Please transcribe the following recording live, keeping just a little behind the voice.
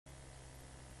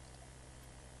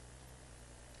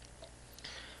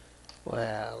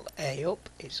Well, hey up,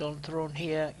 it's Unthrown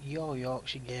here, your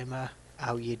Yorkshire gamer.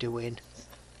 How you doing?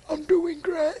 I'm doing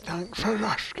great, thanks for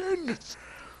asking.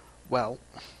 Well,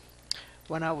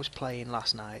 when I was playing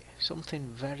last night,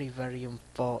 something very, very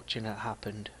unfortunate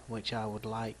happened, which I would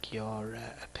like your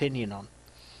opinion on.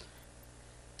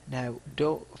 Now,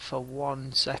 don't for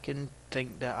 1 second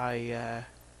think that I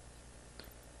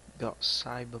got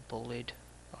cyber bullied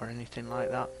or anything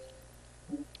like that.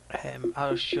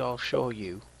 I shall show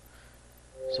you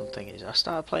something. Is I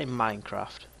started playing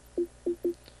Minecraft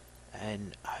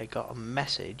and I got a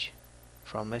message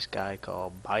from this guy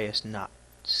called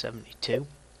BiasNat72.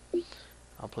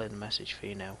 I'll play the message for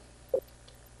you now.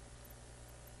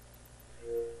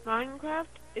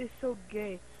 Minecraft is so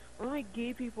gay. Only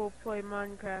gay people play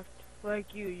Minecraft.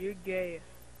 Like you, you're gay.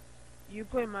 You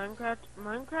play Minecraft.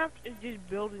 Minecraft is just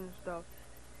building stuff.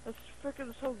 That's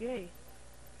freaking so gay.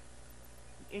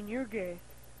 And you're gay.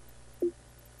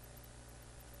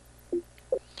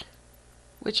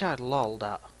 Which I lolled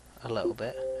at a little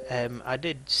bit. I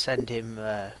did send him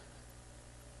a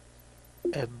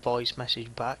voice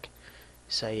message back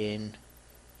saying,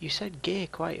 "You said gay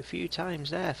quite a few times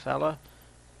there, fella.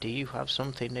 Do you have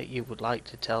something that you would like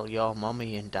to tell your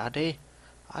mummy and daddy?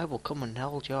 I will come and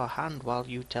hold your hand while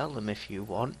you tell them if you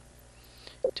want."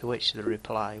 To which the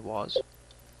reply was,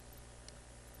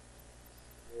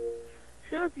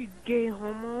 Shut up, you gay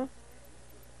homo.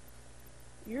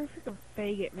 You're a freaking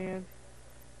faggot, man.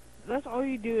 That's all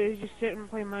you do is just sit and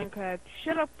play Minecraft.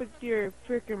 Shut up with your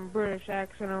freaking British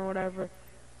accent or whatever.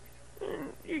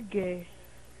 You're gay.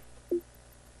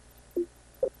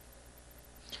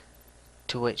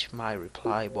 to which my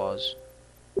reply was,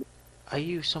 "Are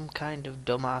you some kind of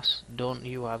dumbass? Don't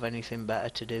you have anything better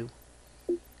to do?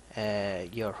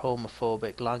 Your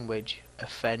homophobic language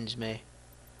offends me,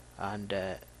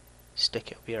 and stick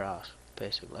it up your ass,"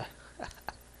 basically.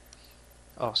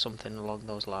 Or something along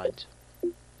those lines.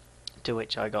 To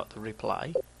which I got the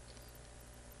reply,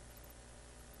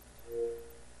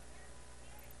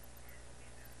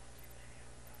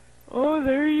 Oh,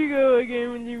 there you go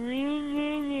again with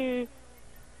the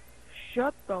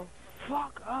Shut the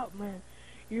fuck up, man.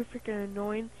 You're freaking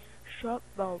annoying. Shut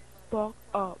the fuck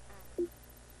up.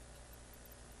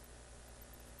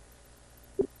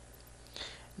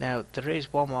 now there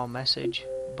is one more message,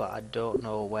 but I don't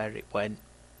know where it went.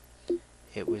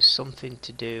 It was something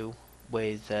to do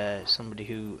with somebody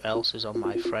who else is on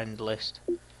my friend list.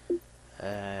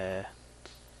 I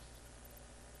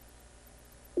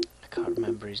can't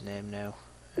remember his name now.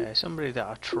 Somebody that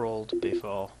I trolled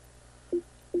before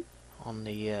on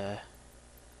the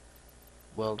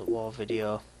World at War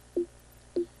video.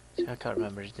 I can't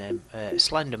remember his name.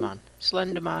 Slenderman.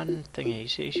 Slenderman thingy.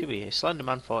 He should be here.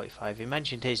 Slenderman45. He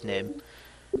mentioned his name,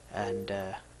 and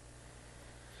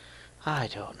I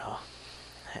don't know.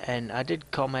 And I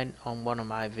did comment on one of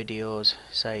my videos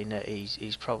saying that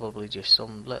he's probably just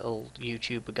some little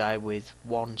YouTuber guy with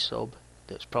one sub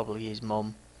that's probably his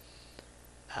mum,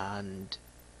 and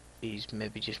he's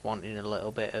maybe just wanting a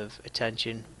little bit of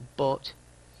attention, but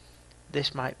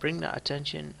this might bring that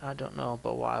attention, I don't know.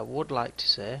 But what I would like to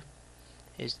say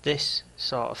is this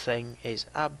sort of thing is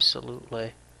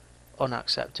absolutely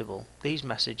unacceptable. These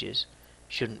messages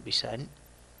shouldn't be sent.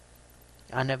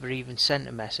 I never even sent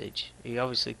a message. He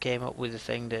obviously came up with a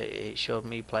thing that it showed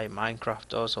me playing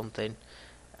Minecraft or something,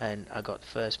 and I got the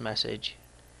first message,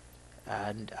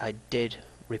 and I did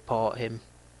report him,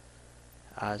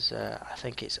 as I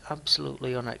think it's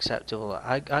absolutely unacceptable.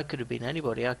 I could have been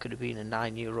anybody. I could have been a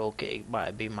 9-year-old kid. It might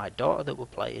have been my daughter that were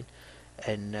playing,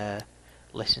 and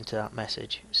listen to that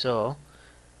message. So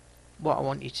what I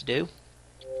want you to do,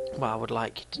 what I would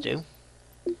like you to do,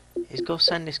 is go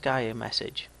send this guy a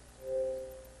message.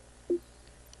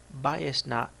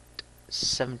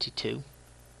 BiasNat72,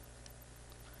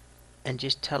 and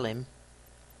just tell him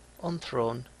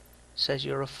Unthrown says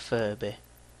you're a Furby.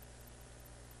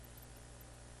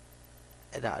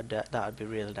 That'd be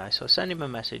really nice. So send him a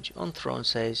message. Unthrown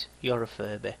says you're a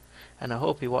Furby, and I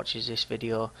hope he watches this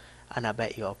video, and I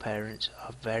bet your parents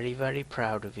are very, very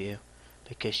proud of you,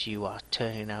 because you are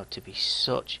turning out to be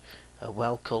such a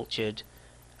well-cultured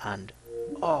and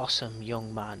awesome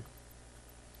young man.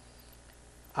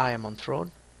 I am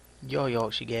Unthrown, your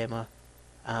Yorkshire gamer.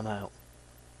 I'm out.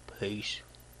 Peace.